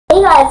Hey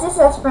guys, this is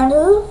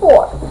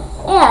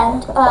Esperanto4,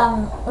 and,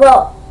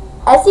 well,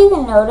 as you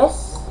can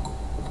notice,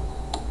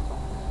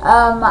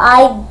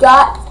 I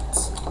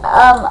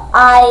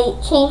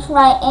changed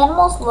my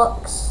animals'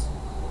 looks.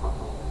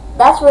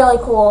 That's really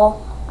cool.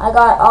 I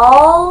got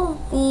all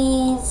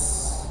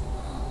these,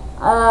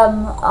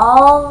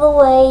 all the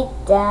way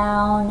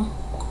down,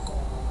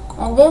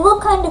 and they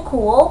look kinda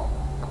cool.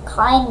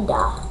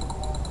 Kinda.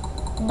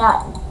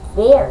 Not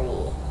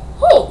very.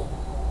 Hey!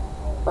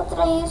 What did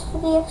I use for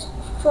the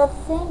extra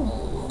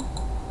thingy?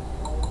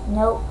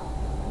 Nope.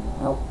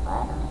 Nope.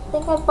 I don't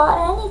think I bought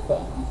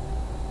anything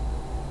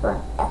for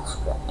an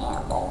extra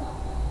animal.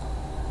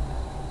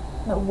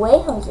 No way,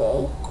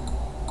 Jose.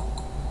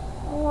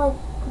 I'm like,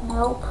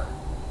 nope.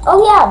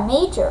 Oh yeah,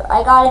 Major.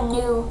 I got a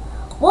new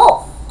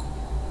wolf.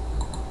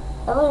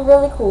 That was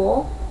really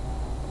cool.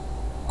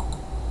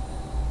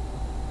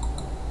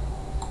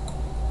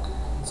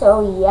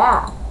 So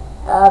yeah.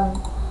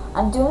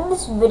 I'm doing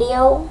this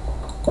video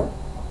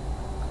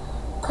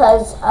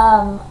because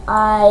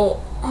I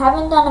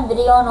haven't done a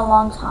video in a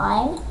long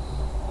time,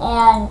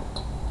 and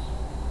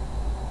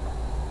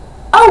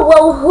oh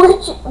well,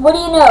 what do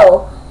you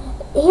know?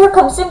 Here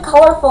comes some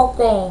colorful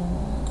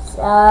things.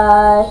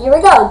 Here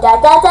we go.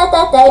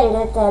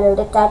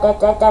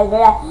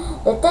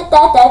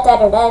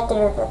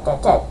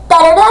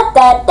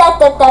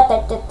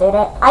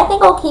 I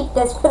think I'll keep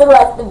this for the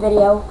rest of the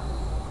video.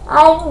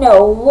 I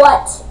know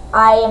what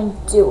I am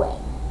doing.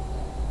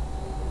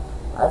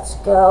 Let's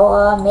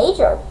go,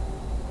 Major.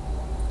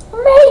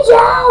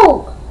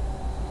 Major!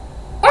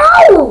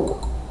 Ow!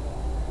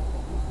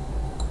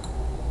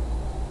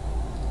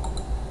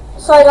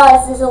 Sorry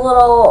guys, this is a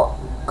little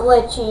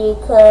glitchy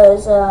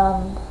because,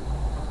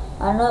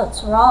 I know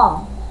it's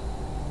wrong,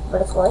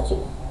 but it's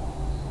glitchy.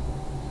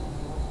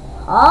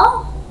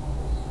 Huh?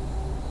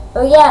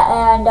 Oh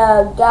yeah, and,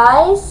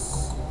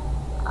 guys,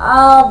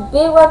 I'll be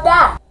right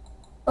back.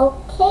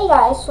 Okay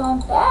guys, so I'm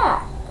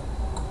back.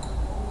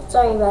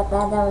 Sorry about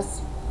that, that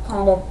was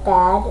kind of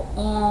bad.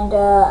 And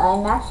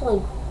I'm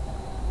actually,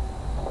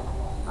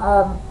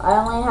 I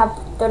only have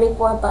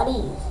 34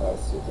 buddies,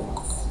 as you can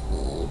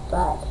see,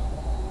 but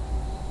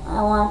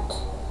I want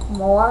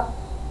more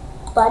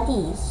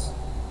buddies.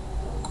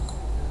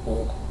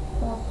 Need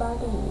more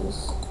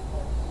buddies.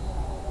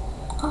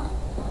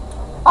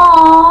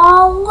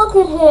 Aw, look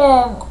at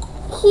him.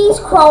 He's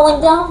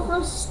crawling down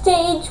from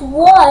stage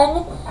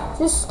 1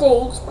 to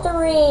stage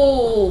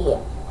 3.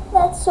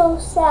 That's so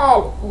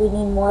sad. We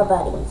need more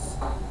buddies.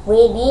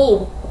 We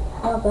need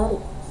more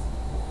buddies.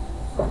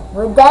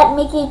 Would that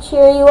make you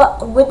cheer you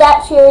up? Would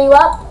that cheer you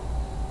up?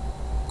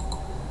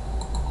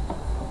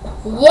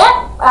 Yep,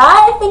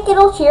 I think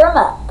it'll cheer him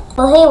up.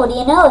 Well, hey, what do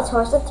you know? It's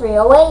Horse of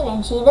 308,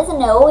 and she doesn't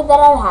know that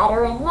I've had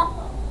her in my,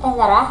 and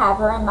that I have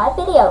her in my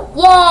video.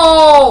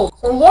 Yay!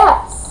 So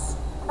yes,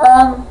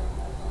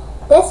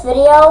 this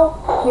video,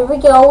 here we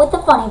go with the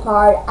funny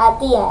part at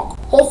the end.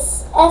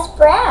 It's S.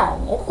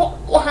 Brown. You think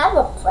you have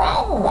a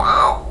friend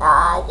that,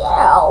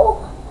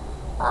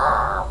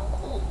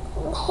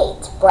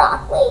 hates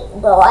broccoli?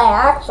 Well, I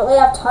actually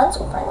have tons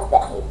of friends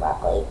that hate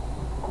broccoli.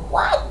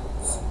 What?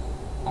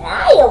 And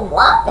I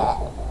love it.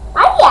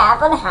 I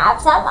happen to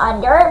have some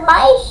under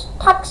my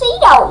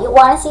tuxedo. You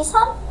want to see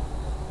some?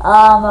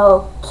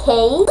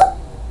 Okay.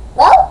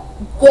 Well,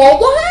 there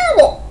you have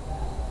it.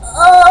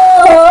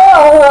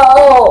 Oh!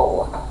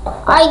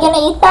 Are you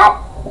gonna eat that?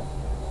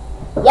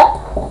 Yep.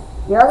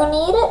 You're gonna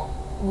eat it?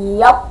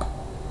 Yup.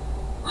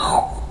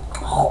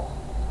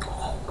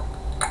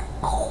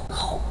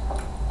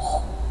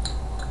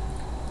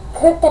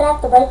 Cooked it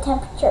at the right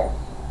temperature.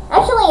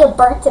 Actually, you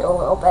burnt it a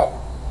little bit.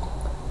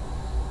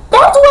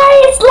 That's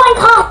why it's like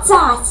hot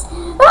sauce!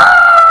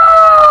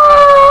 Ah!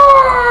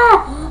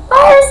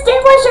 Fire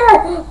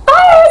extinguisher!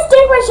 Fire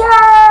extinguisher!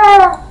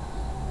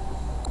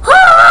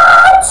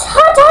 Hot!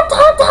 Hot, hot,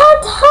 hot,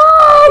 hot,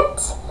 hot!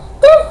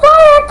 There's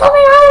fire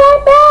coming out of my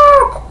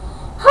back!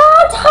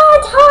 Hot,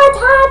 hot, hot,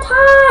 hot,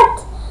 hot!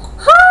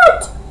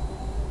 Hot!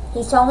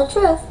 He's telling the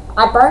truth.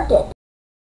 I burnt it.